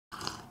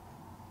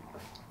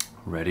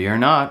Ready or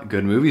not,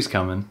 good movie's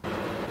coming.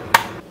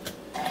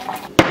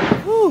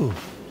 Ooh,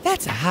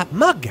 that's a hot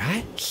mug,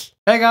 guy.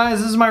 Hey guys,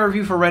 this is my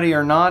review for Ready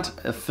or Not,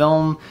 a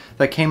film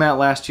that came out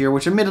last year,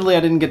 which admittedly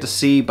I didn't get to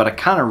see, but I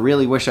kind of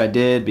really wish I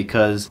did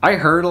because I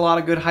heard a lot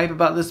of good hype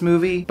about this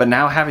movie, but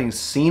now having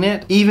seen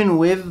it, even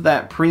with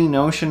that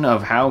pre-notion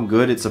of how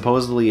good it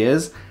supposedly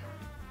is,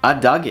 I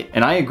dug it.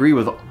 And I agree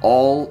with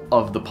all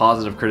of the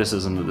positive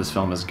criticism that this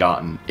film has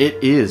gotten.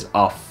 It is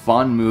a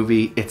fun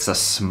movie, it's a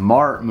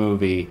smart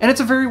movie, and it's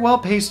a very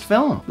well-paced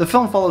film. The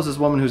film follows this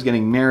woman who's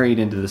getting married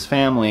into this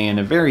family in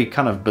a very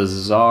kind of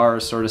bizarre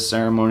sort of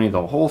ceremony.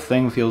 The whole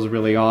thing feels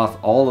really off.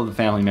 All of the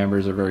family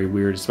members are very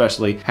weird,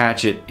 especially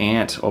Hatchet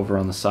Aunt over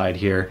on the side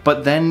here.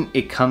 But then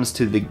it comes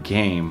to the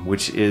game,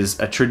 which is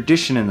a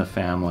tradition in the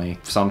family.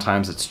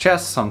 Sometimes it's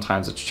chess,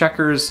 sometimes it's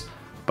checkers,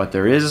 but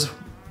there is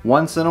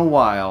once in a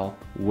while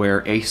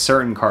where a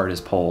certain card is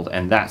pulled,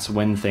 and that's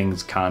when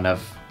things kind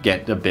of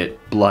get a bit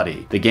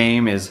bloody. The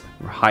game is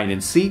hide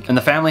and seek, and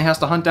the family has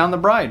to hunt down the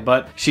bride,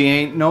 but she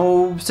ain't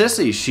no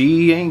sissy.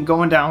 She ain't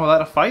going down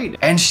without a fight.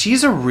 And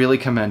she's a really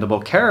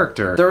commendable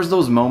character. There's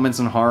those moments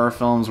in horror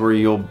films where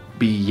you'll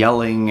be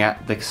yelling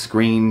at the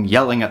screen,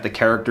 yelling at the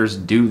characters,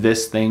 do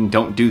this thing,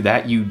 don't do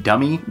that, you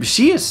dummy.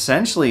 She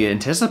essentially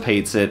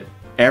anticipates it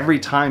every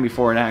time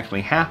before it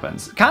actually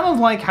happens. Kind of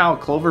like how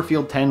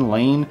Cloverfield 10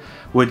 Lane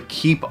would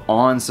keep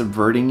on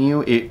subverting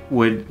you. It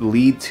would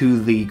lead to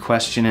the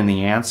question and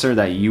the answer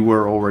that you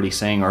were already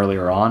saying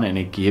earlier on, and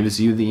it gives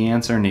you the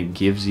answer and it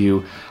gives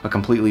you a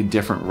completely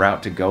different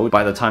route to go.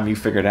 By the time you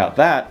figured out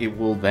that, it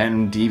will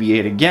then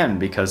deviate again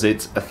because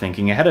it's a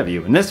thinking ahead of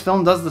you. And this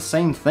film does the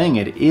same thing.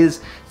 It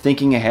is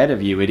thinking ahead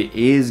of you. It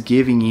is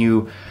giving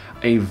you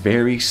a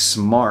very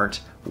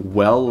smart,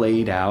 well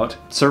laid out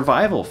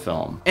survival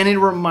film. And it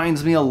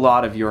reminds me a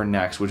lot of You're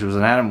Next, which was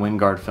an Adam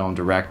Wingard film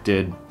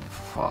directed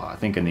I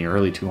think in the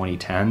early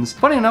 2010s.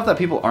 Funny enough that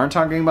people aren't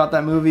talking about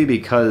that movie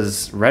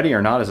because Ready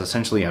or Not is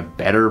essentially a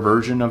better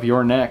version of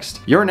You're Next.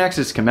 You're Next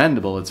is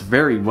commendable, it's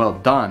very well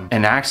done,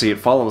 and actually it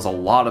follows a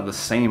lot of the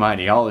same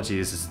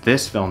ideologies as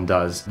this film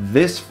does.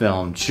 This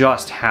film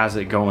just has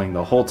it going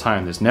the whole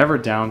time. There's never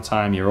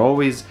downtime. You're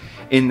always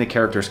in the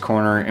character's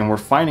corner, and we're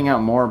finding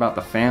out more about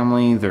the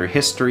family, their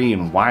history,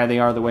 and why they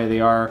are the way they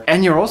are.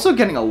 And you're also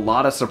getting a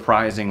lot of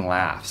surprising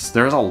laughs.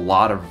 There's a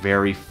lot of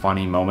very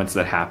funny moments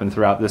that happen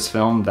throughout this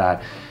film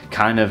that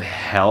kind of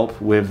help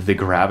with the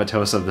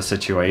gravitas of the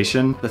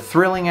situation. The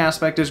thrilling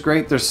aspect is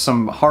great. There's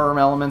some horror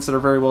elements that are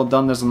very well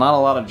done. There's not a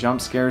lot of jump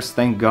scares,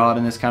 thank God,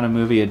 in this kind of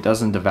movie. It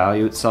doesn't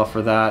devalue itself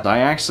for that. I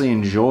actually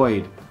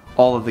enjoyed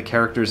all of the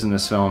characters in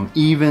this film,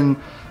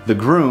 even the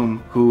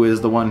groom, who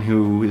is the one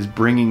who is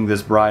bringing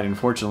this bride,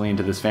 unfortunately,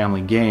 into this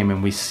family game,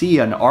 and we see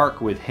an arc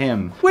with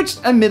him, which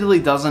admittedly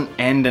doesn't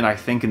end in, I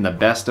think, in the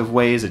best of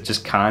ways. It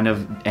just kind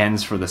of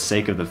ends for the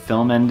sake of the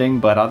film ending,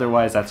 but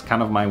otherwise that's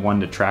kind of my one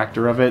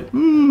detractor of it.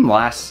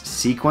 Last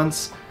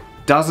sequence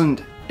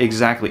doesn't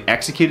exactly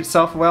execute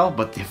itself well,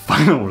 but the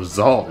final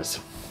result is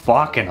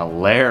fucking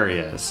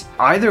hilarious.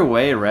 Either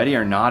way, Ready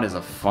or Not is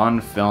a fun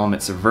film.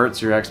 It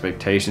subverts your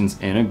expectations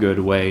in a good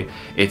way.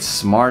 It's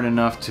smart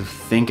enough to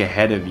think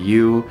ahead of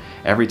you.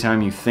 Every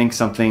time you think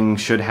something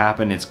should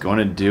happen, it's going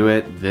to do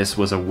it. This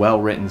was a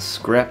well-written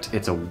script.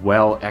 It's a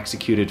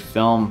well-executed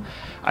film.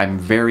 I'm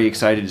very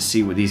excited to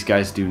see what these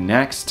guys do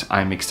next.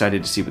 I'm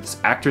excited to see what this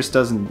actress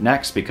does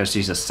next because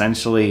she's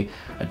essentially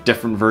a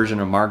different version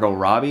of Margot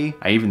Robbie.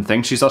 I even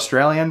think she's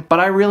Australian. But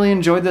I really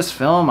enjoyed this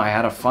film. I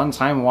had a fun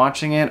time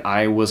watching it.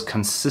 I was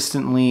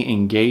consistently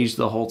engaged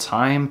the whole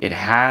time. It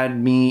had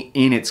me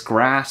in its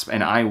grasp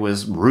and I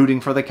was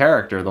rooting for the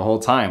character the whole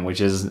time,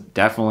 which is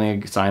definitely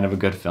a sign of a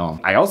good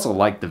film. I also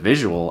like the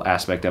visual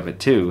aspect of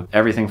it too.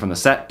 Everything from the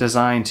set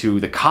design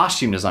to the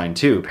costume design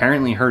too.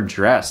 Apparently her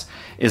dress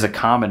is a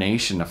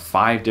combination of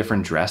 5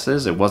 different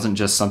dresses. It wasn't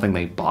just something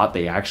they bought,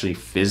 they actually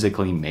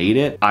physically made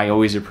it. I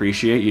always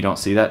appreciate you don't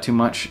see that too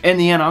much. In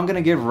the end, I'm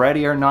gonna give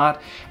Ready or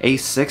Not a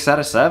 6 out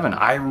of 7.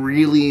 I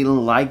really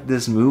like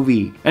this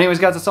movie. Anyways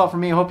guys, that's all from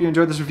me. I hope you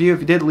enjoyed this review.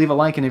 If you did, leave a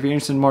like, and if you're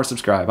interested in more,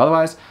 subscribe.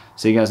 Otherwise,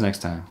 see you guys next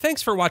time.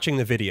 Thanks for watching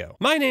the video.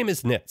 My name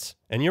is Nitz,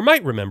 and you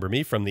might remember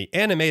me from the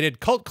animated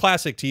cult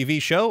classic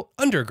TV show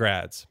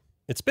Undergrads.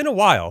 It's been a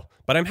while,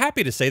 but I'm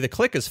happy to say the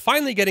Clique is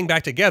finally getting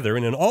back together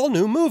in an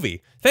all-new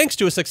movie, thanks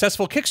to a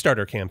successful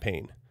Kickstarter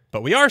campaign.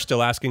 But we are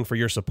still asking for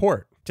your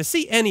support. To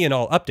see any and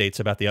all updates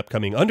about the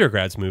upcoming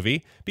Undergrads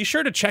movie, be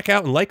sure to check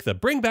out and like the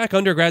Bring Back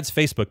Undergrads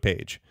Facebook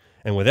page.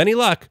 And with any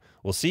luck,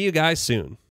 we'll see you guys soon.